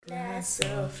Class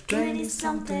of 20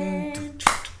 something.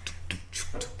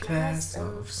 Class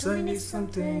of 20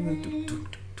 something.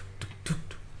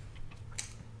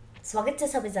 स्वागत छ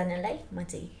सबैजनालाई म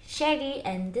चाहिँ Sherry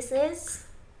and this is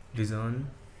Dizon.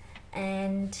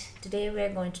 And today we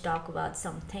are going to talk about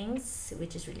some things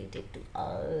which is related to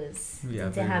us.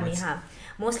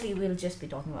 Mostly we'll just be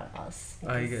talking about us.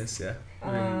 I guess, yeah.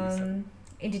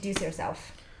 Introduce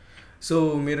yourself. So,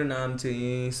 मेरो नाम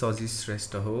चाहिँ सजित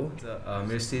श्रेष्ठ हो.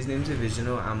 मेरो stage name चाहिँ vision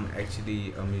हो. I'm actually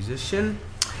a musician.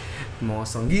 म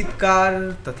संगीतकार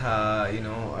तथा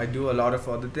I do a lot of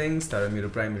other things. तर मेरो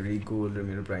प्राइमरी गोल र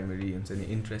मेरो प्राइमरी हुन्छ नि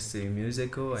इन्ट्रेस्ट चाहिँ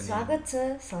म्युजिक हो. अनि स्वागत छ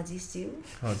सजित ज्यू.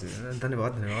 हजुर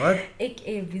धन्यवाद. एक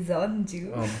विजन ज्यू.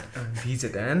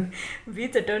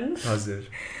 विजटन. हजुर.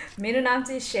 मेरो नाम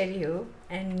चाहिँ शेरी हो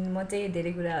and म चाहिँ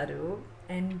धेरै कुराहरू हो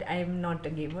and I am not a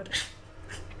gamer.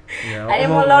 Yeah, I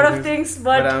am a lot of things,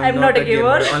 but I'm not a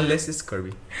gamer. Unless it's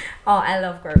Kirby. Oh, I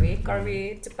love Kirby.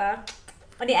 Kirby, Chipa.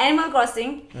 And Animal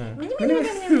Crossing.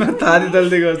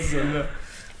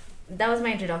 That was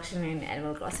my introduction in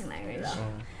Animal Crossing language.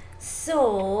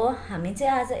 So, हामी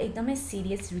चाहिँ आज एकदमै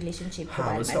serious relationship को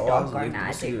बारेमा talk गर्न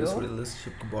आएको.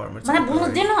 मलाई बोल्नु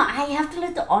दिनु. I have to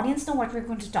let the audience know what we're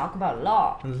going to talk about. Law,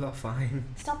 fine.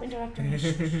 Stop interrupting me.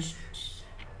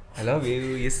 I love you.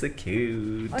 You're so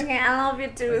cute. Okay, I love you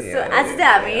too. Yeah, so, आज चाहिँ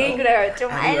हामी यही कुरा गर्छौँ.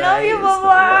 I love you,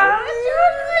 Baba.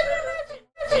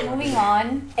 Moving on.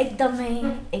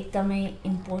 एकदमै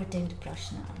important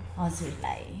प्रश्न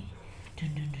हजुरलाई.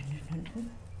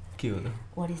 के हो त?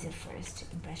 What is your first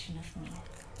impression of me?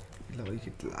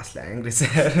 Last language.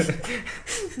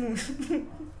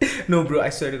 No, bro, I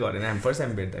swear to God, and I'm first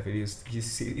time भेट्दाखेरि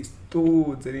he's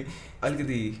totally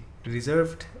अलिकति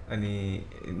reserved अनि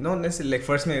not necessarily like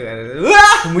first मैं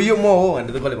यो म हो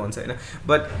भनेर त कसले भन्छ हैन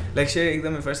but like Sherry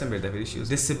एकदमै first time भेट्दाखेरि she was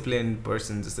disciplined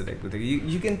person जस्तो टाइपको थियो.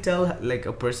 You can tell like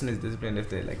a person is disciplined if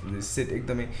they like they sit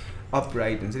एकदमै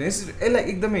upright हुन्छ नि. like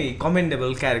एकदमै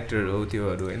commendable character हो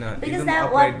त्योहरु हैन. एकदमै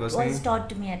upright बस्ने. Was taught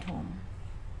to me at home.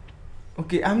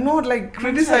 Okay, I'm not like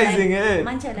criticizing it.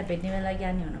 मान्छेहरुलाई भेट्ने बेला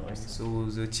ज्ञानी हुनुपर्छ. So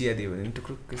जो चिया दियो भने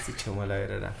टुक्रुक्क छेउमा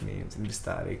लगाएर राख्ने हुन्छ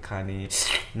बिस्तारै खाने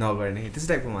नगर्ने त्यस्तो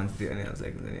टाइपको मान्छे थियो अनि I was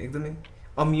like एकदमै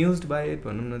amused by it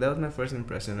भनौं न. That was my first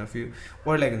impression of you.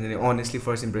 Or like honestly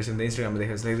first impression the Instagram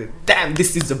देखेर was like damn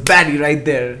this is a baddie right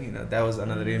there. That was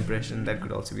another impression. That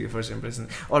could also be a first impression.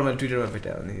 Or my Twitter मा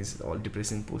भेटा भने is all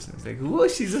depressing posts and it's like oh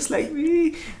she's just like me.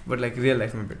 But like real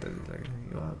life मा भेट्दा like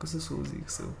wow कस्तो सोझी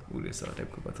कस्तो उरेछ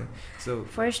टाइपको कथा. So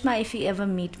first ma if you ever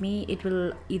meet me it will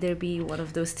either be one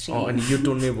of those three. अनि यो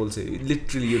टोनमै बोल्छ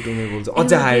literally यो टोनमै बोल्छ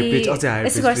अझ हायर पिच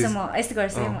यस्तो गर्छु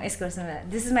म.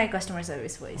 This is my customer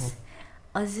service voice.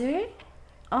 हजुर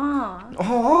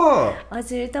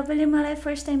हजुर तपाईले मलाई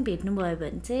फर्स्ट टाइम भेट्नु भयो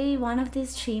भने चाहिँ वान अफ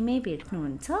दिस थ्रीमै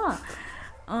भेट्नुहुन्छ.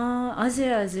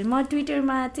 हजुर म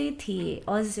ट्विटरमा चाहिँ थिएँ.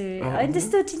 हजुर अनि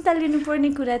त्यस्तो चिन्ता लिनुपर्ने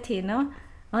कुरा थिएन.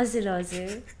 हजुर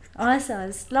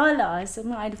हस् ल हस् म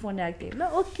अहिले फोन राख्दिएँ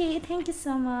ल. Okay thank you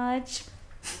so much.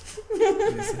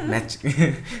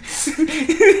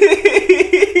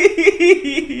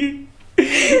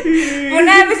 Phone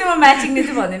आएपछि म म्याचिङ नै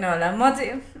चाहिँ भन्दिनँ होला. म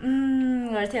चाहिँ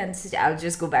गर्थेँ अनि त्यसपछि I'll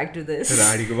just go back to this.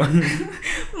 राडीको भन्.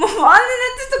 म भन्दिनँ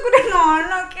त्यस्तो कुरा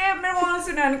नहर्न के मेरो मम्मी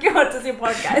सुन्यो भने के गर्छ त्यो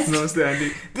पडकास्ट. नमस्ते आन्टी.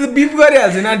 त्यो बिप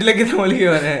गरिहाल्छ नि आन्टीलाई के त मैले के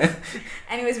भने.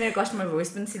 एनीवेज मेरो कस्टमर भोइस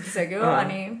पनि सिकिसक्यो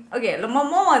अनि ओके ल म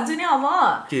भन्छु नि अब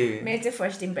मेरो चाहिँ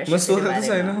फर्स्ट इम्प्रेसन. म सोध्नु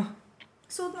छैन.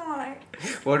 सोध्नु मलाई.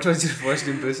 What was your first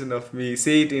impression of me?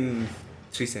 Say it in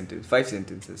 5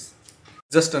 sentences.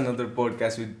 Just another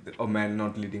podcast with a man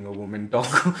not leading a woman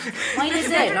talk. मैले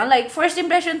चाहिँ like first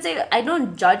impression चाहिँ I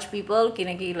don't judge people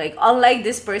किनकि like unlike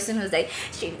this person who's like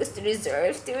she कस्तो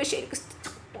reserved त्यो she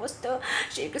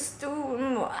कस्तो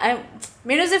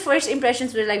मेरो चाहिँ first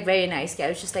impressions were like very nice. I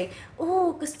was just like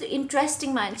oh कस्तो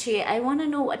interesting मान्छे. I want to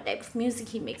know what type of music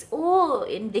he makes. Oh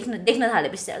देख्न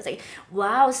थालेपछि I was like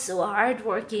wow so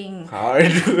hardworking.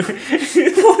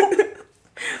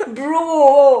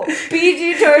 Bro,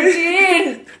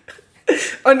 PG-13.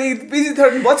 अनि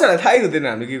PG-13 बच्चालाई थाहै हुँदैन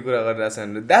हामीले के कुरा गरिरहेछ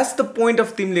भनेर. That's the point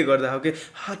of तिमीले गर्दा हो के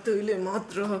हातैले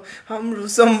मात्र हाम्रो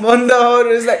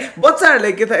सम्बन्धहरु इज लाइक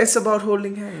बच्चाहरुलाई के थाहा. It's about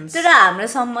holding hands. तर हाम्रो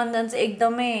सम्बन्ध चाहिँ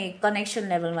एकदमै कनेक्सन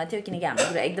लेभलमा थियो किनकि हाम्रो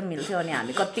कुरा एकदम मिल्थ्यो अनि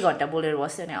हामी कति घण्टा बोलेर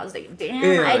बस्थ्यो अनि I was like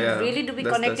damn I really to be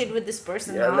connected with this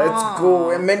person. Yeah, let's go.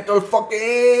 Mental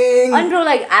fucking. And bro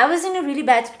like I was in a really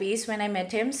bad space when I met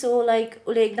him so like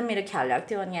उले एकदम मेरो ख्याल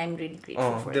राख्थ्यो अनि I'm really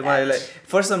grateful for that. Like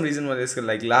for some reason मलाई यसको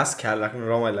like last ख्याल राख्नु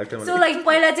रमाइलो लाग्थ्यो मलाई. So like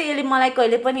पहिला चाहिँ यसले मलाई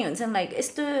कहिले पनि हुन्छ नि like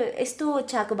यस्तो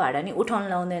चाको भाडा नि उठाउन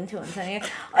लाउँदैन थियो हुन्छ नि.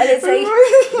 अहिले चाहिँ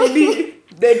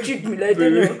बेडसिट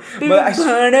मिलाइदिनु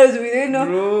भाँडा धुइदैन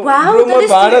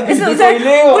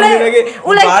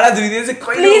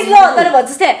प्लिज ल तर भन्छ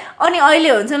जस्तै अनि अहिले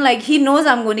हुन्छ नि like he knows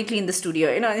I'm going to clean the studio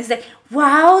होइन अनि लाइक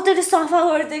वाउ तैँले सफा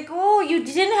गरिदिएको यु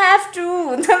डिडन्ट ह्याभ टु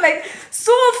हुन्छ लाइक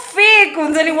सो फेक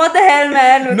हुन्छ नि what the hell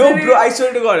man no bro I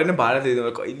swear to God हैन भाडा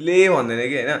दिदिनु कहिले भन्दैन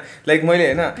कि हैन लाइक मैले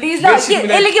हैन प्लिज ल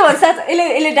यसले के भन्छ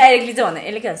यसले डाइरेक्टली चाहिँ भन्दैन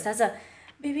यसले के भन्छ थाहा छ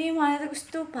बेबी मलाई त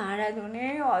कस्तो भाडा धुने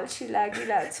अल्छी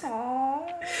लागिरहेछ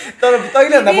तर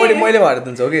तैँले भन्दा बढी मैले भाडा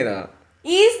दिन्छु हो कि हैन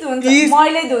इज धुन्छ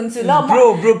मैले धुन्छु ल bro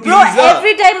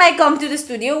every time I come to the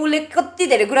studio उसले कति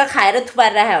धेरै कुरा खाएर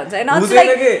थुपाएर राखेको हुन्छ हैन अझ लाइक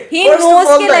हि नोज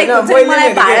के लाइक हुन्छ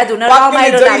मलाई भाडा धुन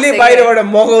रमाइलो लाग्छ जहिले बाहिरबाट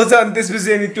मगाउँछ अनि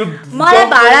त्यसपछि अनि त्यो मलाई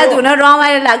भाडा धुन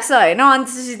रमाइलो लाग्छ हैन अनि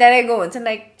त्यसपछि डाइरेक्ट हुन्छ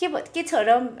लाइक के छ र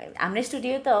हाम्रो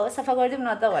स्टुडियो त हो सफा गरिदिउँ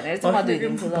न त भनेर चाहिँ म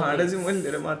धुइदिन्छु भाडा चाहिँ मैले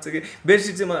धेरै मात्छ कि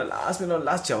बेडसिट चाहिँ मलाई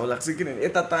लास्ट छ्याउ लाग्छ किनभने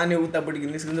यता तान्यो उतापट्टि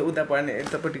निस्किन्छ उता पार्ने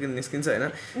यतापट्टि निस्किन्छ हैन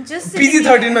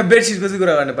PG-13 मा बेडसिटको चाहिँ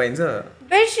कुरा गर्न पाइन्छ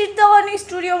बेडसिट त अनि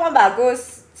स्टुडियोमा भएको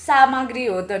सामग्री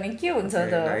हो त नि के हुन्छ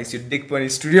त नाइस यो डिक पनि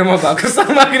स्टुडियोमा भएको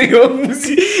सामग्री हो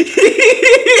मुसी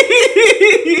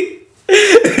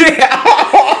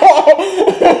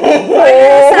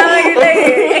सामग्रीलाई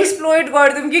एक्सप्लोइट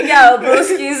गरिदिउँ कि क्या हो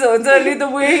ब्रोस्किज हुन्छ नि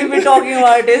त we be talking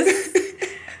about is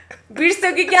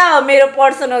बिर्स्यो कि क्या हो मेरो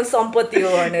पर्सनल सम्पत्ति हो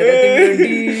भनेर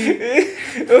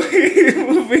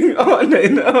तिम्रो मुभिङ अन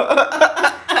हैन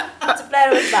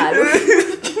भालु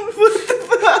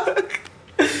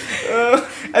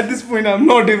at this point I'm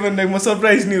not even like म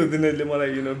सरप्राइज नि हुँदैन यसले मलाई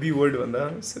यु नो बी वर्ड भन्दा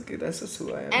सके that's so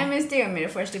I am त्यही हो मेरो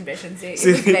फर्स्ट इम्प्रेसन चाहिँ it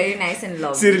was very nice and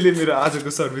love seriously मेरो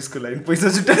आजको सर्भिसको लागि पैसा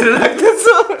जुटाएर राख्दैछ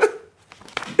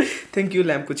थ्यांक यू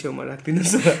ल्याम्पको छेउमा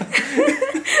राख्दिनुस्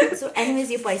सो एनीवेज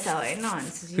यो पैसा हो हैन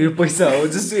यो पैसा हो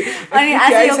जस्तो अनि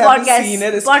आज यो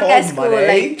पडकास्टको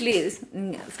लाइक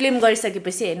फिल्म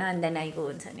गरिसकेपछि हैन अनि देन आइको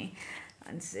हुन्छ नि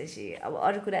अनि अब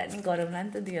अरू कुराहरू नि गरौँला नि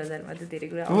त 2000 मा त धेरै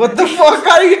कुरा What the fuck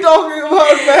are you talking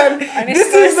about man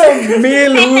This is the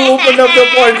male who opened up the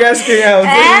podcast के यहाँ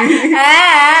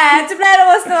हुन्छ चुप्लाएर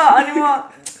बस्नु अनि म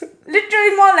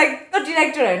लिटरली म लाइक द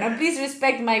डिरेक्टर हैन प्लिज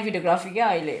रेस्पेक्ट माई भिडियोग्राफी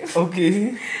क्या अहिले ओके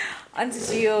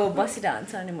अनि यो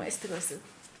बसिरहन्छ अनि म यस्तो गर्छु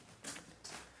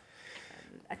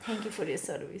thank you for your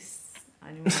service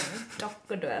अनि म टक्क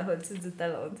ढोका खोल्छु जुत्ता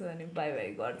लगाउँछु अनि बाई बाई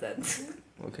घर जान्छु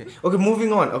Okay,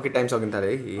 moving on. Okay, time talking that.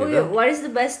 Okay, what is the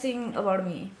best thing about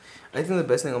me? I think the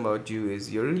best thing about you is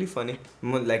you're really funny.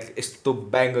 Like, it's to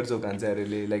banger joke answer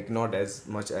really, like not as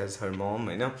much as her mom,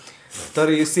 you know.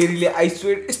 तर यो सेरीले I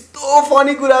swear यस्तो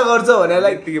funny कुरा गर्छ भने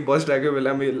like त्यो बसिरहेको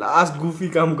बेलामा यो लास्ट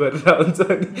गुफी काम गरेर हुन्छ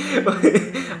नि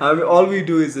हामी all we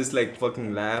do is just like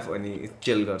fucking laugh अनि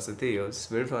chill गर्छ त्यही हो. It's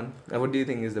very fun. What do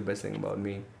you think is the best thing about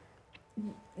me?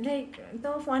 Like त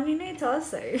फनी नै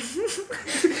छस् है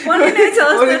फनी नै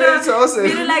छस्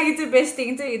मेरो लागि चाहिँ बेस्ट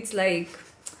थिङ चाहिँ इट्स लाइक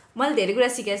मैले धेरै कुरा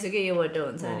सिकाएको छु कि योबाट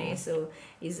हुन्छ नि so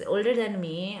is older than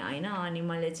me होइन अनि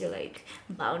मैले चाहिँ लाइक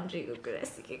बााउन्ड्रीको कुरा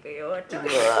सिकेको योबाट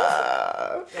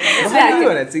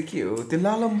चाहिँ के हो त्यो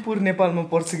लालमपुर नेपालमा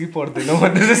पर्छ कि पर्दैन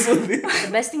भनेर सोध्दै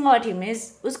best thing about him is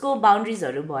उसको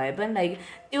बााउन्ड्रिजहरू भए पनि लाइक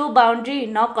त्यो बााउन्ड्री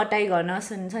नकटाइ गर्न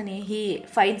सुन्छ नि he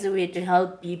finds a way to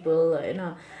help people होइन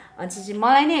अनि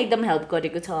मलाई नै एकदम हेल्प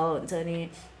गरेको छ हुन्छ नि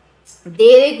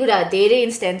धेरै कुरा धेरै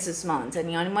इन्स्टेन्सेसमा हुन्छ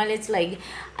नि अनि मैले चाहिँ like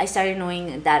I started knowing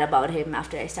that about him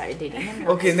after I started dating him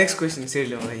okay next question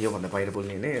seriously मलाई योभन्दा बाहिर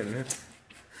बोल्ने हैन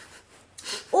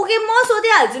ओके म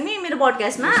सोधिहाल्छु नि मेरो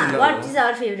पडकास्टमा what is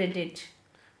our favourite date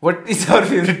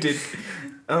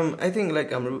I think like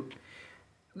हाम्रो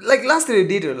लाइक लास्ट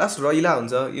डेटहरू लास्ट रहिला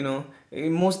हुन्छ यु नो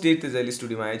मोस्ट डेट त जहिले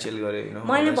स्टुडियोमा आइ चिल गरे हैन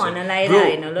मैले भन्न लाएर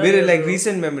हैन ल मेरो लाइक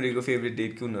रिसेन्ट मेमोरीको फेभरेट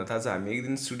डेट कुन हो थाहा छ हामी एक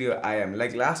दिन स्टुडियो आए हामी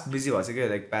लाइक लास्ट बिजी भएछ क्या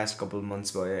लाइक पास्ट कपल मन्थ्स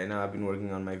भयो हैन I been working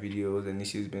on my videos and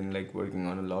she is been like working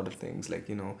on a lot of things like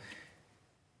you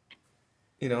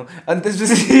know अनि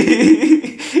त्यसपछि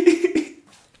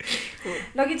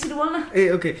लगी छिटो बोल्न ए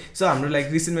ओके सो हाम्रो लाइक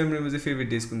रिसेन्ट मेमोरीमा चाहिँ फेभरेट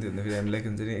डेज कुन थियो भन्दाखेरि हामी लाइक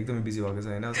हुन्छ नि एकदमै बिजी भएको छ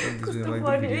होइन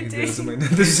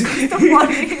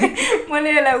मैले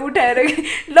यसलाई उठाएर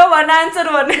ल भन आन्सर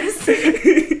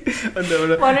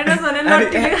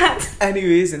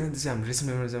एनिवेज होइन त्यो चाहिँ हाम्रो रिसेन्ट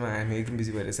मेमोरीमा हामी एकदम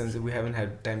बिजी भइरहेछ we haven't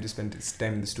had time to spend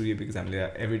time in the studio because हामीले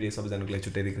एभ्री डे सबैजनाको लागि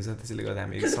छुट्याइदिएको छ त्यसैले गर्दा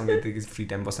हामी सँगै फ्री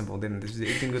टाइम बस्न पाउँदैन त्यसपछि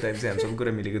एक दिनको टाइम चाहिँ हामी सबै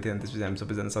कुरा मिलेको थियो अनि त्यसपछि हामी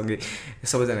सबैजना सँगै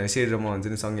सबैजना सेयर म हुन्छ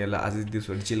नि सँगै ल आज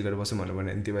दिउँसोहरू चिल गरेर बस्यौँ भनेर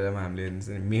भने त्यो बेलामा हामीले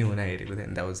मे हुना हेरेको थियो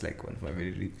that was like one of my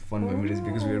very fun memories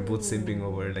because we are both simping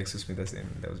over like Sushmita same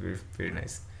that was very very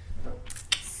nice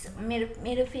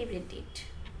मेरो फेभरेट डेट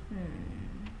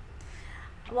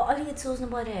अब अलिकति सोच्नु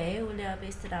पऱ्यो है उसले अब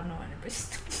यस्तो राम्रो भनेपछि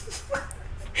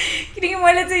किनकि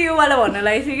मैले चाहिँ योवाला भन्न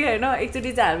लागेको थिएँ कि होइन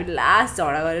एकचोटि चाहिँ हामी लास्ट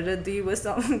झगडा गरेर 2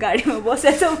 वर्षसम्म गाडीमा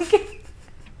बसेको छौँ कि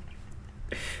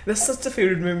That's such a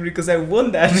favorite memory because I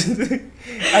won that.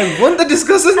 I won the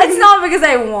discussion. It's not because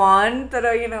I won, but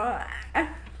you know.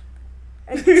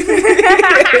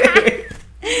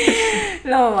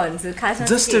 No भन्छु खासमा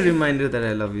Just a reminder that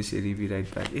I love you, Sherry. Be right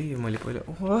back. ए मैले पहिला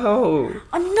wow.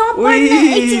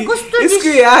 कस्तो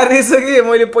यसको यार रहेछ के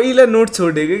मैले पहिला नोट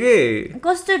छोडेको के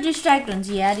कस्तो डिस्ट्र्याक्ट हुन्छ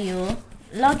यार यो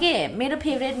ल के मेरो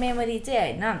फेभरेट मेमोरी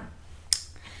चाहिँ हैन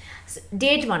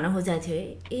डेट भन्न खोजेको थियो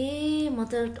ए म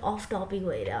त अफ टपिक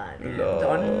भएर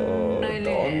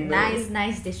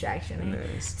नाइस डिस्ट्र्याक्सन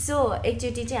सो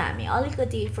एकचोटि चाहिँ हामी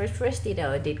अलिकति फर्स्टतिर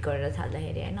डेट गरेर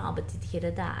थाल्दाखेरि होइन अब त्यतिखेर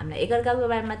त हामीलाई एकअर्काको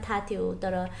बारेमा थाहा थियो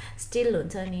तर स्टिल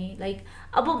हुन्छ नि लाइक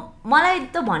अब मलाई त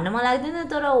भन्न मन लाग्दैन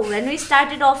तर when we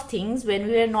started off things when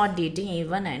we are not dating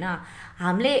even होइन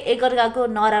हामीले एकअर्काको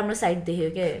नराम्रो साइड देख्यो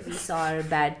क्या we saw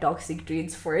bad toxic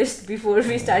traits first before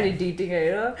we started dating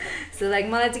होइन सो लाइक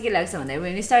मलाई चाहिँ के लाग्छ भन्दा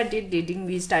when we started dating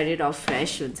we started off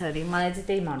fresh हुन्छ नि मलाई चाहिँ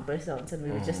त्यही मनपर्छ हुन्छ नि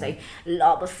जस्ट लाइक ल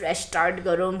अब फ्रेस स्टार्ट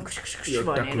गरौँ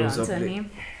भनेर हुन्छ नि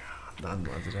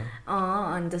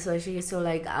अनि त्यसपछि सो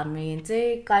लाइक हामी चाहिँ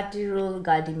काटी रोल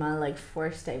गाडीमा लाइक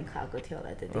फर्स्ट टाइम खाएको थियो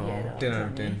होला त्यतिखेर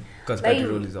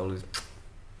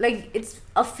like it's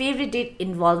a favorite date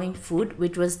involving food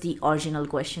which was the original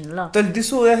question la तैले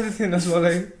सोधेको थिएनस्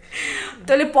मलाई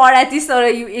तैले पढाए थिस् तर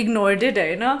you ignored it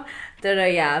हैन तर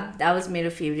yeah that was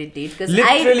मेरो favorite date because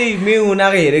literally मे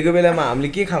उनाको हेरेको बेलामा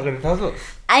हामीले के खाएको थाहा छ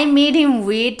I made him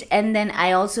wait and then I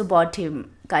also bought him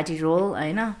kati roll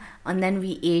हैन and then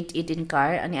we ate it in car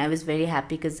and I was very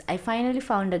happy because I finally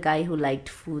found a guy who liked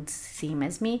foods same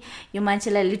as me यो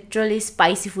मान्छेलाई literally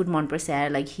spicy food मन पर्छ यार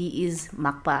like he is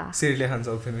makpa सेरीले खान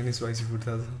सक्दैन नि spicy food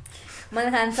थाहा छ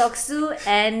मैले खान सक्छु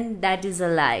and that is a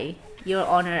lie your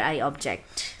honor I object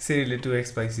सेरीले 2x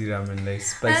spicy ramen लाई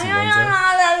spicy भन्छ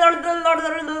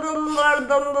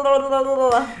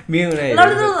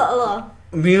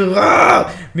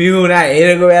मिउना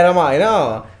हेरेको बेलामा हैन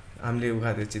हामीले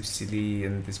उखाएको चिप्स चिली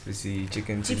अनि त्यसपछि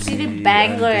चिकन चिली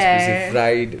त्यसपछि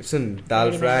फ्राइड सुन दाल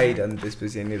फ्राइड अनि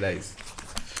त्यसपछि अनि राइस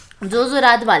जो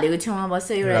रातो भालुको छेउमा बस्छ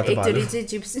एउटा एकचोटि चाहिँ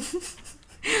चिप्स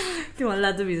त्यो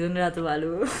रातो भिजन रातो भालु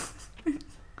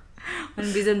अनि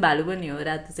भिजन भालु पनि हो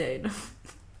रातो चाहिँ होइन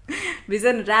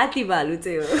भिजन राति भालु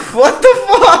चाहिँ हो व्हाट द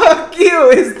फक के हो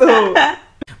यस्तो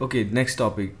okay next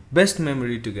topic best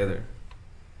memory together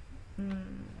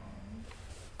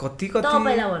कति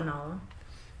तपाईलाई भन्नु हो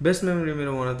बेस्ट मेमोरी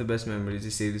मेरो one of the best memory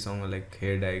चाहिँ सेरीसँग लाइक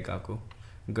हेयर डाई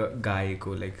गाएको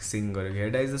लाइक सिङ गरेको hair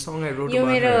dye is the song I wrote यो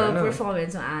मेरो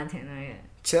परफर्मेन्समा आएको थिएन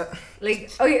छ्या like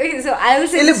okay so I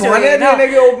was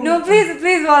no please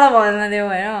मलाई भन्न देऊ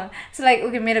हैन so like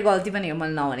okay मेरो गल्ती पनि हो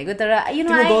मैले नभनेको तर you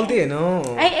know गल्ती हैन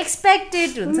I expected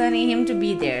हुन्छ नि him to be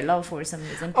there love for some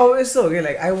reason oh it's okay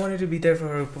like I wanted to be there for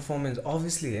her performance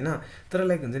obviously हैन तर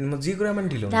लाइक हुन्छ नि म जे कुरामा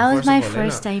ढिलो हुन्छ that was my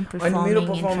first time performing अनि मेरो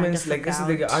performance like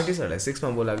यसले आर्टिस्टहरुलाई 6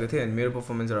 मा बोलाएको थियो अनि मेरो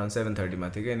performance around 7:30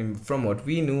 मा थियो के अनि from what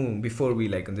we knew before we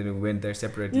like हुन्छ नि went there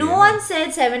separately no one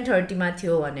said 7:30 मा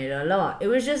थियो भनेर ल it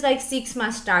was just like 6 मा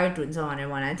स्टार्ट हुन्छ भनेर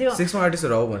भनेको थियो 6 मा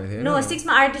आर्टिस्टहरु आउ भनेको थियो no 6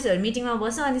 मा आर्टिस्टहरु मिटिङमा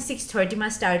बस्छ अनि 6:30 मा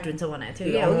स्टार्ट हुन्छ भनेको थियो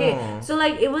okay so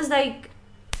like it was like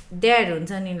there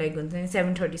हुन्छ नि लाइक हुन्छ नि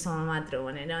 7:30 सम्म मात्र हो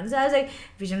भनेर हुन्छ I was like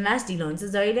vision last ढिलो हुन्छ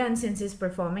जहिले अनि since is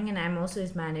performing and I am also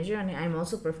is manager अनि आई एम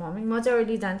अल्सो पर्फर्मिङ म चाहिँ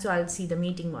अर्ली जान्छु I will see the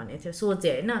meeting भनेको थियो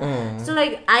सोचेँ होइन so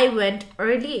like I went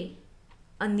early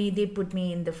अनि they put me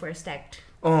in the first act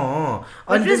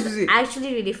and it was actually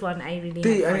really fun I really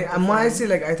and I say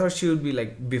like I thought she would be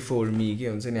like before me के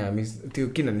हुन्छ नि हामी त्यो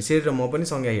किनभने सेर र म पनि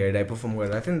सँगै हेयर डाई परफर्म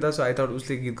गरिरहेको थिएँ नि त सो आई थट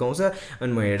उसले गीत गाउँछ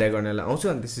अनि म हेयर डाई गर्नलाई आउँछु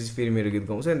अनि त्यसपछि फेरि मेरो गीत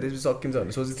गाउँछ अनि त्यसपछि सकिन्छ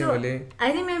भनेर सोचेको थिएँ मैले आई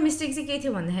थिङ्क मेरो मिस्टेक चाहिँ के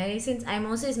थियो भन्दाखेरि since I am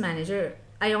also is manager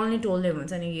I only told them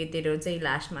हुन्छ नि तेरो चाहिँ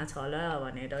लास्टमा छ ल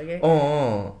भनेर के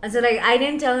so like I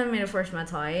didn't tell them मेरो फर्स्टमा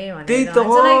छ है भनेर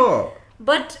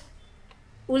बट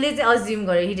उले चाहिँ अज्युम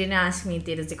गरे हि डिडन्ट आस्क मी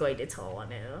तेरो चाहिँ कहिले छ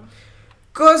भनेर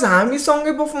कज हामी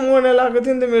सँगै परफर्म गर्न लागेको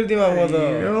थियो नि त मेरो दिमागमा त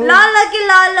ल ल के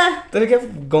ल ल तर के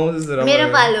गाउँछ जरा मेरो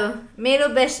पालो मेरो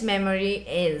बेस्ट मेमोरी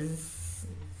इज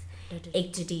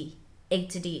एकचोटि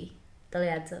तँलाई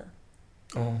याद छ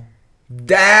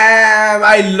damn I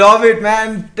love it man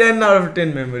 10 out of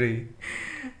 10 memory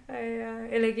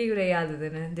यसलाई के कुरा याद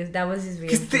हुँदैन that was his way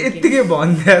यतिकै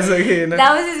भन्दैछ के हैन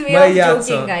that was his way of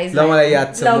joking guys ल मलाई याद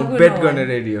छ म बेट गर्ने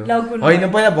रेडी हो हैन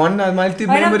पहिला भन्न मैले त्यो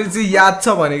मेमोरी चाहिँ याद छ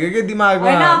भनेको के दिमागमा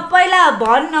हैन पहिला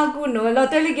भन्न कुन हो ल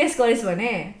तैले गेस गरिस्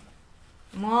भने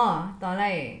म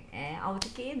तँलाई अब त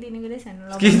के दिने कुरा छैन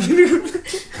ल के दिने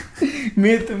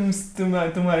मैं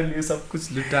तुम्हारे लिए सब कुछ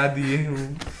लुटा दिए हूं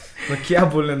मैं क्या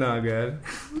बोलने ना आ गया यार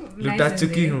लुटा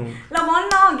चुकी हूं ल भन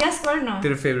न गेस कर न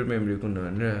तेरो फेभरेट मेमोरी कुन हो the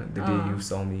day you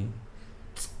saw me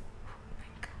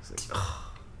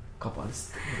कपाल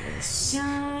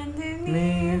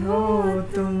चाँदनी हो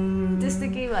तुम त्यस्तो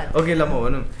केही भयो ओके ल म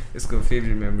भनौँ यसको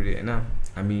फेभरेट मेमोरी होइन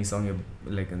हामीसँगै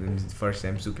लाइक फर्स्ट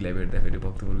टाइम सुकीलाई भेट्दाखेरि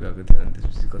भक्तपुर गएको थियो अनि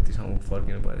त्यसपछि कति ठाउँ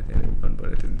फर्किनु परेको थियो उफ्कनु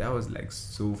परेको थियो that was like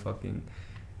so fucking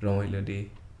रमाइलो डे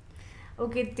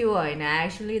Okay, त्यो होइन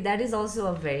actually that is also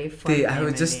a very fun I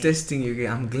was just testing you.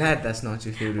 I'm glad that's not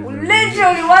your favorite memory.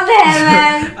 Literally, what the hell,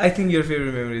 man? I think your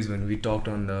favorite memory is when we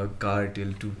talked on the car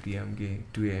till 2 p.m.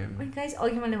 2 a.m. Wait, guys,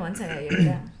 okay, मैले भन्छ नि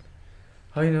यो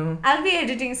I know. I'll be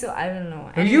editing, so I don't know.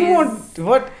 You want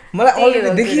what? मलाई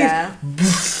already देखिए.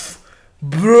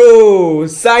 Bro,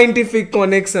 scientific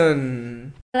connection.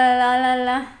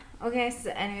 La. Okay,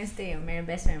 so anyways, my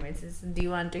best memories is, do you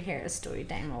want to hear a story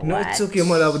time or No, what? it's okay.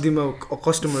 मलाई अब दिमाग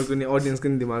कस्टमरको नि अडियन्सको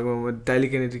नि दिमागमा म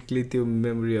डाइलिकेनेटिकली त्यो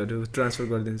मेमोरीहरू ट्रान्सफर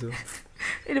गरिदिन्छु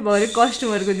It's about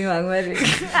कस्टमरको दिमागमा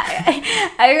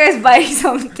Are you guys buying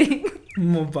something?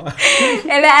 म बा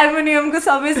यसले एल्युमिनियमको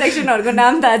सबै सेक्सनहरुको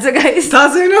नाम थाहा छ गाइस थाहा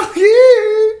छैन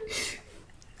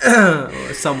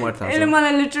somewhat थाहा छ यसले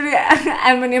मलाई लिटरली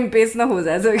एल्युमिनियम बेच्न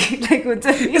खोजेछ कि लाइक हुन्छ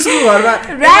नि यसको घरमा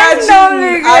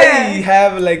randomly I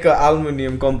have like a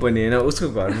aluminum company हैन उसको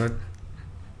घरमा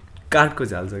काठको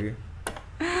झाल छ के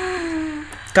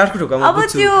काठको ढोका म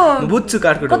बुझ्छु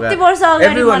काठको ढोका कति वर्ष अगाडि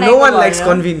everyone no one likes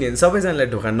बनाएको convenience सबैजनालाई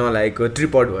ढोका नलागेको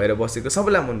ट्रिपड भएर बसेको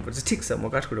सबैलाई मन पर्छ ठीक छ म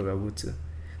काठको ढोका बुझ्छु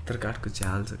तर काठको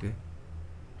झाल छ के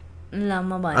ल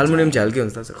म भन्छु एल्युमिनियम झाल के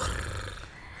हुन्छ थाहा छ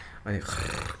अनि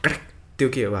त्यो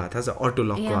के हो थाहा छ अटो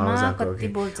लकको आवाज आएको हो कि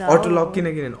अटो लक किन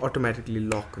अटोमेटिकली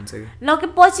लक हुन्छ कि लके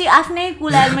पछि आफ्नै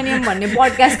कुल एल्युमिनियम भन्ने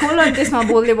पडकास्ट खोल अनि त्यसमा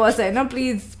बोल्दै बस हैन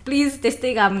प्लिज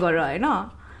त्यस्तै काम गर हैन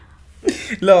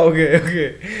ल ओके ओके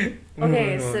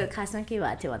सो खासमा के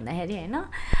भएको थियो भन्दाखेरि हैन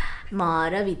म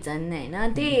र भिजन हैन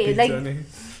त्यही लाइक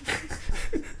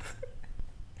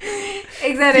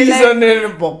एकजनाले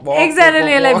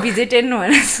यसलाई भिजिटेन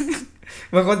भन्छ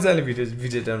म कतिजनाले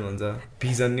भिजिटेन भन्छ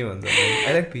भिजन नि भन्छ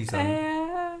आई लाइक भिजन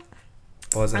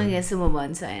सो म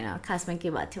भन्छु होइन खासमा के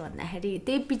भएको थियो भन्दाखेरि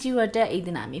त्यही पिछिबाट एक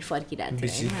दिन हामी फर्किरहेको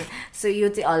थियो होइन सो यो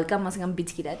चाहिँ हल्का मसँग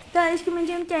बिच्किरहेको थियो त यसको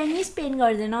मान्छे टाइमै स्पेन्ड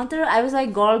गर्दैन तर I was like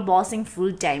girl बसिङ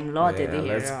full time ल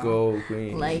त्यतिखेर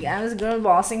like I was girl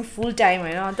बसिङ full time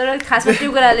होइन तर खासमा त्यो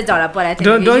कुराले झडा परेको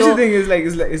थियो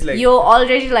यो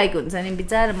अलरेडी लाइक हुन्छ नि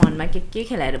बिचारा मनमा के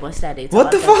खेलाएर बसिरहेको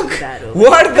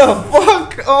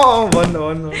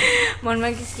मनमा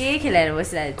के खेलाएर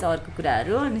बसिरहेको छ अर्को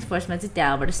कुराहरू अनि फर्स्टमा चाहिँ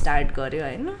त्यहाँबाट स्टार्ट गर्यो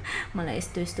होइन मलाई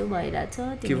यस्तो भइरहेछ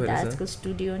तिमी त आजकल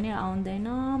स्टुडियो नै आउँदैन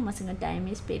मसँग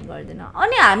टाइमै स्पेन्ड गर्दैन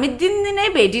अनि हामी दिनदिनै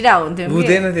भेटिरहेको हुन्थ्यौँ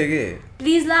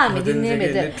प्लिज ल हामी दिनदिनै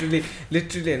भेट्छ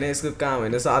लिटरली होइन यसको काम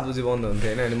होइन 7 बजी बन्द हुन्थ्यो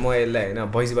होइन अनि म यसलाई होइन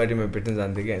भैँसीबारीमा भेट्न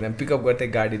जान्थेँ कि होइन पिकअप गर्थेँ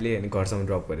गाडीले अनि घरसम्म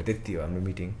ड्रप गरेँ त्यति हो हाम्रो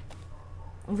meeting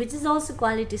which is also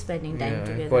quality spending time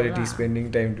together quality spending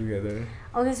time together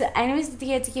okay so anyways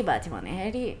त्यतिखेर चाहिँ के भएको थियो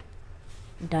भन्दाखेरि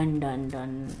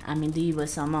डन हामी 2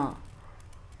 वर्षसम्म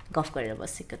गफ गरेर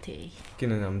बसेको थिएँ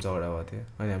किन हाम्रो झगडा भएको थियो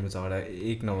अनि हाम्रो झगडा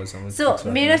 1 नम्बरसम्म सो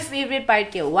मेरो फेभरेट पार्ट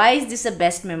के हो why is this a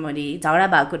best memory झगडा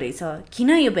भएको रहेछ किन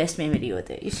यो बेस्ट मेमोरी हो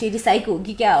त यो सेरी साइको हो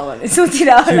कि क्या हो भनेर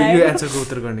सोचिरहेको होला यो एन्सरको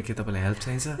उत्तर गर्ने के तपाईँलाई हेल्प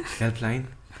चाहिन्छ हेल्पलाइन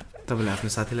तपाईँले आफ्नो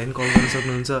साथीलाई पनि कल गर्न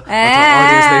सक्नुहुन्छ अथवा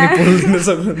अडियन्सलाई पनि पोल दिन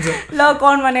सक्नुहुन्छ ल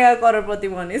कौन बनेगा करोडपति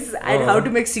भनिस् I how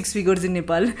to make 6 figures in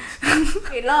Nepal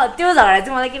ल त्यो झगडा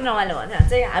चाहिँ मलाई किन रमाइलो भन्छ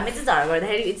चाहिँ हामी चाहिँ झगडा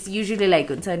गर्दाखेरि इट्स युजुअली लाइक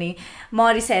हुन्छ नि म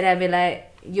रिसाइरहेको बेला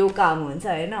यो काम हुन्छ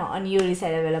होइन अनि यो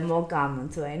रिसाइरहेको बेला म काम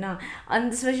हुन्छु होइन अनि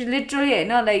त्यसपछि लिटरली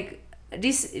होइन लाइक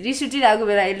रिस उठिरहेको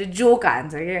बेला यसले जोक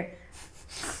हान्छ क्या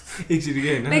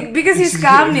लाइक बिकज हिज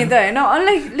काम नि त होइन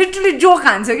लाइक लिटरली जोक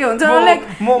हान्छ क्या हुन्छ लाइक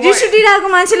रिस उठिरहेको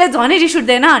मान्छेलाई झनै रिस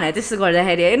उठ्दैन भने त्यस्तो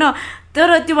गर्दाखेरि होइन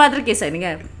तर त्यो मात्र के छैन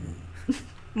क्या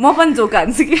म पनि जोक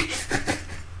हान्छु कि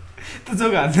म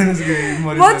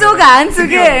जोक हान्छु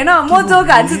कि होइन म जोक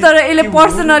हान्छु तर यसले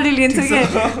पर्सनली लिन्छु कि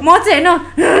म चाहिँ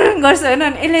होइन गर्छु होइन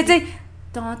यसले चाहिँ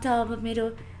त अब मेरो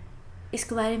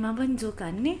यसको बारेमा पनि जोक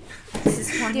हान्ने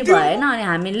त्यो भएन अनि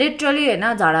हामी लिटरली होइन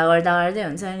झगडा गर्दै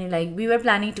हुन्छ अनि like we were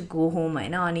planning to go home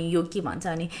होइन अनि यो के भन्छ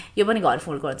अनि यो पनि घर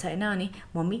फोन गर्छ होइन अनि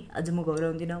मम्मी आज म घर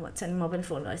आउँदिनँ भन्छ अनि म पनि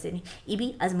फोन गर्छु नि इबी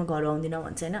आज म घर आउँदिनँ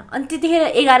भन्छ होइन अनि त्यतिखेर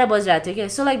 11 बजिरहेको थियो क्या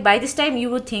so like by this time you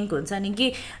would think हुन्छ नि कि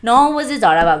 9 बजे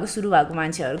झगडा भएको सुरु भएको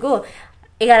मान्छेहरूको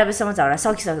 11 बजीसम्म झगडा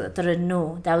सकिसक्छ तर no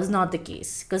that was not the case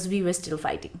because we were still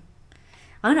fighting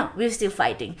होइन वी स्टिल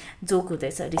फाइटिङ जोक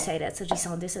हुँदैछ रिसाइरहेछ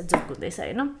रिसाउँदैछ जोक हुँदैछ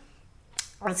होइन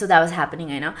सो द्याट वाज ह्यापनिङ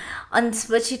होइन अनि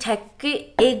त्यसपछि ठ्याक्कै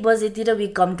 1 बजेतिर we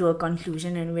come to a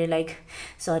conclusion and way like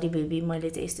sorry baby मैले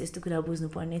चाहिँ यस्तो कुरा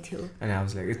बुझ्नुपर्ने थियो अनि I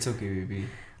was like it's okay baby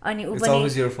अनि उ It's पनि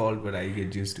always your fault, but I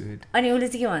get used to it. अनि उसले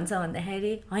चाहिँ के भन्छ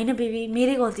भन्दाखेरि हैन बेबी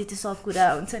मेरै गल्ती त्यो सब कुरा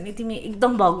हुन्छ नि तिमी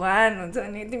एकदम भगवान हुन्छ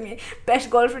नि तिमी बेस्ट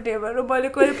गर्लफ्रेन्ड एभर हो मैले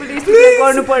कहिले पनि यस्तो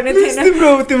गर्नुपर्ने थिएन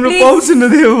तिम्रो पाउच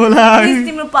नदेऊ होला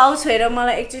तिम्रो पाउच हेर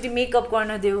मलाई एकचोटि मेकअप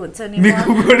गर्न देऊ हुन्छ नि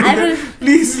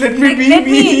please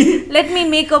let me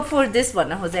makeup for this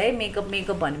भन्न खोजे है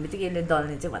मेकअप भन्ने बित्तिकै यसले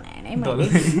दल्ने चाहिँ भने हैन मैले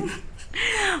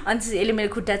अनि यसले मेरो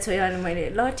खुट्टा छोयो अनि मैले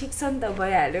ल ठिक छ नि त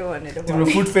भइहाल्यो भनेर तिम्रो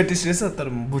फुड फेटिस रहेछ तर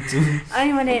म बुझ्छु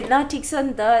अनि मैले ल ठिक छ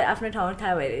नि त आफ्नो ठाउँ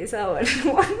थाहा भइरहेछ भनेर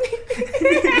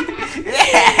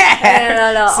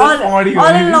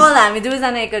हामी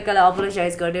दुवैजना एकअर्कालाई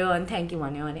अपोलोजाइज गर्यो अनि थ्याङ्क यू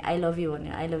भन्यो अनि आई लभ यु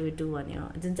भन्यो आई लभ यु टु भन्यो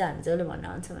जुन चाहिँ हामी जसले भन्न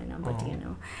आउँछ होइन बट यु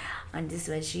नो अनि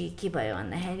त्यसपछि के भयो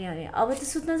भन्दाखेरि अनि अब त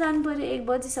सुत्न जानु पऱ्यो 1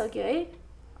 बजिसक्यो है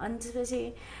अनि त्यसपछि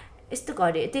यस्तो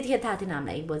घडी त्यतिखेर थाहा थिएन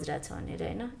हामीलाई 1 बजिरहेको छ भनेर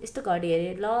होइन यस्तो घडी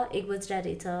हेरेँ ल 1 बजिरहेको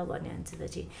रहेछ भन्यो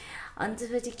अनि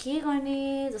त्यसपछि के गर्ने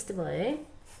जस्तो भयो है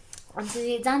अनि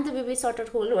त्यसपछि जान्छ बेबी सटर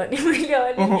खोल्नु भने मैले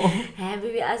अनि ह्या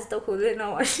बेबी आज त खोल्दैन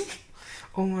भने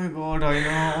Oh my god, I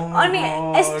know. अनि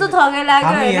यस्तो थकै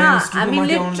लाग्यो हैन हामी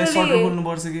लिटरली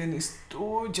बोल्नुपर्छ के यस्तो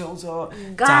जाउँछ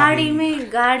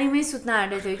गाडीमै सुत्न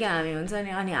आँटेको थियो कि हामी हुन्छ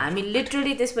नि अनि हामी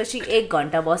लिटरली त्यसपछि 1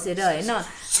 घण्टा बसेर हैन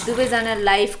दुवैजना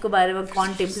लाइफको बारेमा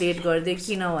कन्टेम्प्लेट गर्दै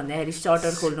किन भन्दाखेरि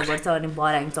सटर खोल्नुपर्छ अनि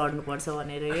बराङ चढ्नुपर्छ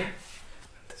भनेर के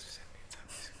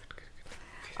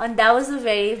अनि that was a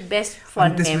very best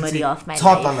fun memory of my life.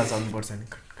 छतला चढ्नुपर्छ नि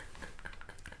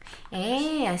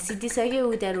ए सिद्धिसक्यो उ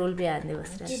त्यहाँ रोल पे हान्दै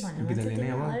बस्छ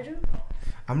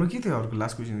हाम्रो के थियो अर्को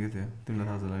लास्ट क्वेसन के थियो तिमीलाई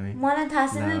थाहा छ होला नि मलाई थाहा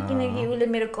छैन किनकि उसले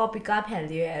मेरो कपी काप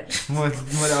हाल्दियो यार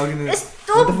मैले अघि नै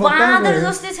यस्तो बादर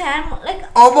जस्तै छ यार लाइक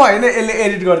अब हैन यसले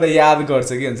एडिट गर्दा याद गर्छ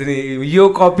के हुन्छ नि यो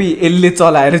कपी यसले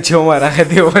चलाएर छेउमा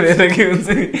राखेदियो भनेर के हुन्छ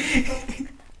नि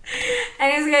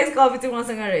एनीवेज गाइस कपी चाहिँ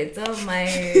मसँग रहेछ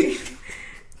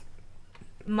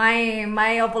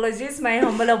my apologies my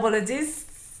humble apologies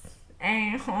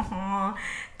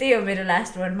त्यही हो मेरो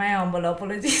last word my humble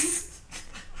apologies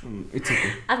It's okay.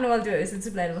 आफ्नो गल्ती भएपछि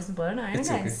चुप्लाएर बस्नु पर्दैन हैन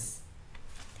guys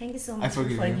thank you so much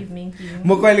for give me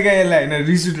म कहिलेकाहीँ यसलाई हैन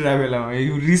रिस उठिरहेको बेलामा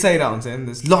यो रिसाइरा हुन्छ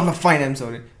नि ल fine I'm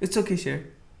sorry it's okay शेयर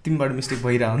तिमीबाट मिस्टेक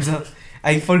भइरा हुन्छ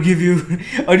आई फरगिभ यू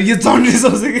अनि यो झन् रिस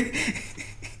आउँछ कि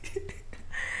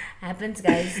happens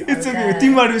guys इट्स ओके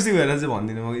तिमीबाट मिस्टेक भएर चाहिँ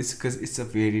भन्दिनँ म it's a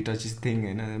very touchy thing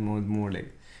हैन more like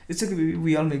it's okay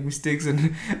we all make mistakes अनि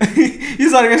यो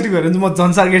सार्कास्टिक भएर चाहिँ म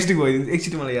झन् सार्कास्टिक भइदिन्छ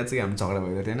एकचोटि मलाई याद छ कि हामी झगडा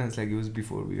भएको थियो हैन it's like it was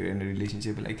before we were in a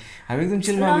relationship like हामी एकदम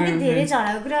चिलमा धेरै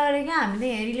झगडाको कुरा गरे के हामीले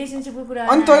रिलेसनशिपको कुरा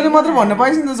अनि तैँले मात्र भन्न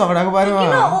पाइस् नि त झगडाको बारेमा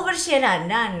किन ओभर शेयर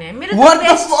हान्ने मेरो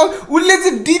उसले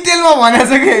चाहिँ डिटेलमा भनेको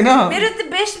छ कि हैन मेरो त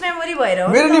बेस्ट मेमोरी भएर हो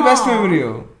मेरो नि बेस्ट मेमोरी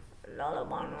हो ल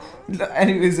भन्नु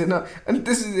एनिवेज हैन अनि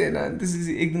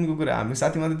त्यसपछि एक दिनको कुरा हामी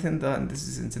साथी मात्रै थियो नि त अनि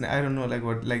त्यसपछि I don't know like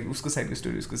what like उसको साइडको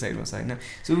स्टोरी उसको साइडमा छ हैन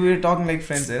so we were talking like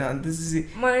friends हैन अनि त्यसपछि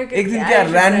एक दिन क्या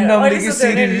र्यान्डमली के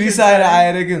सिरी रिसाएर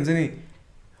आएर के हुन्छ नि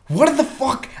what the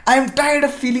fuck I am tired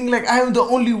of feeling like I am the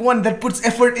only one that puts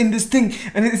effort in this thing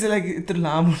and it's like यत्रो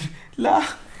लामो ला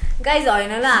guys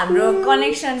हैन ल हाम्रो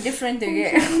कनेक्सन डिफरेन्ट थियो के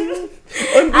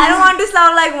I don't want to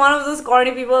sound like one of those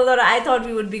corny people that I thought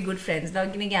we would be good friends ल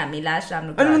किनकि हामी लास्ट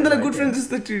राम्रो अनि मलाई गुड फ्रेन्ड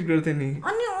जस्तो ट्रिट गर्थे नि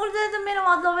अनि उल्टा त मेरो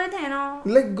मतलबै थिएन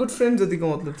लाइक गुड फ्रेन्ड जतिको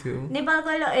मतलब थियो नेपाल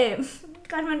कहिले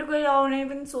काठमाडौँ कहिले आउने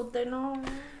पनि सोध्दैन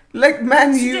लाइक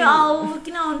म्यान यु आऊ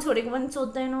किन आउनु छोडेको पनि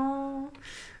सोध्दैन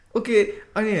ओके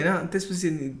अनि हैन त्यसपछि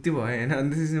त्यो भयो हैन अनि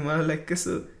त्यसपछि मलाई लाइक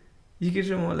कसो यो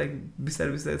केटा म लाइक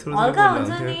बिस्तारै थोरै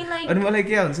अनि मलाई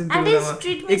के हुन्छ नि त्यो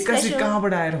एक्कासी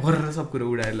कहाँबाट आएर हर्र सब कुरा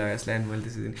उडाएर लगाए यसलाई अनि मैले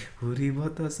त्यसरी हुरी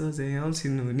बतास चाहिँ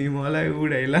आउँछिन् हुने मलाई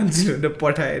उडाइ लान्छु भनेर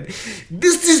पठाएँ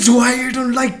this is why I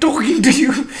don't like talking to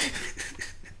you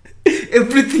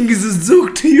everything is a joke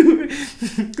to you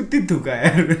कति धोका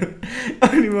यार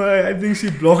अनि म I think she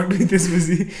blocked me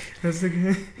त्यसपछि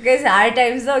गाइस हार्ड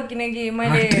टाइम्स हो किनकि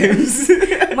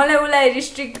मलाई उलाई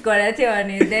रिस्ट्रिक्ट गरेको थियो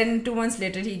अनि then 2 months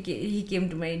later he came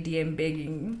to my DM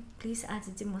begging please आज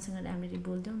चाहिँ मसँग राम्ररी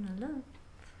बोल्देऊ न ल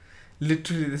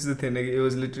literally this is the thing like it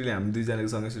was literally I'm दुई जनाको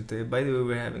सँगै सुट थियो by the way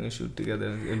we're having a shoot together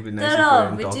it'll be nice तर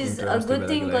which is a good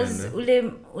thing because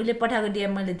उले पठाएको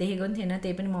DM मैले देखेको नि थिएन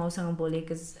त्यही पनि म उसँग बोले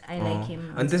cuz I like him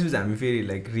अनि त्यसपछि हामी फेरि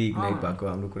लाइक रिइग्नाइट भएको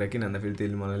हाम्रो कुरा किन भन्दा फेरि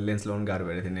त्यसले मलाई लेन्स लाउन गाह्रो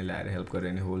भएर थियो नि ल्याएर हेल्प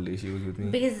गरेर नि whole day she was with me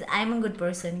because I'm a good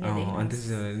person अनि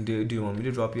त्यसपछि do you want me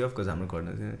to drop you off cuz हाम्रो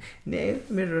गर्न चाहिँ ने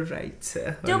मेरो राइट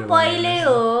छ त्यो पहिले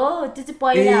हो त्यो चाहिँ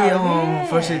पहिला हो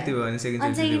फर्स्ट सेट थियो अनि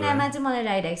सेकेन्ड सेटमा चाहिँ मलाई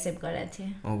राइट एक्सेप्ट गरेको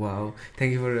थियो oh wow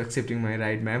thank you for accepting my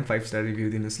ride ma'am 5-star review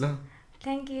दिनुस् ल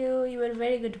Thank you. You were a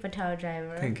very good पठाउ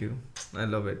driver. Thank you. I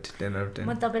love it. 10 out of 10.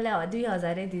 म तपाईलाई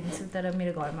 2000 दिन्छु तर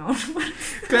मेरो घरमा आउनु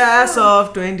पर्छ. Class of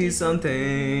 20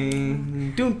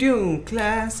 something.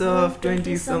 Class of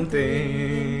 20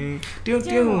 something.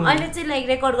 अहिले चाहिँ लाइक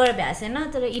रेकर्ड गरेर भ्याएको छैन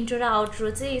तर इन्ट्रो र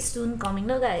आउट्रो चाहिँ सुन कमिङ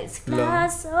ल guys.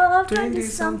 Class of 20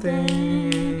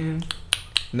 something.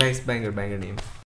 Nice banger name.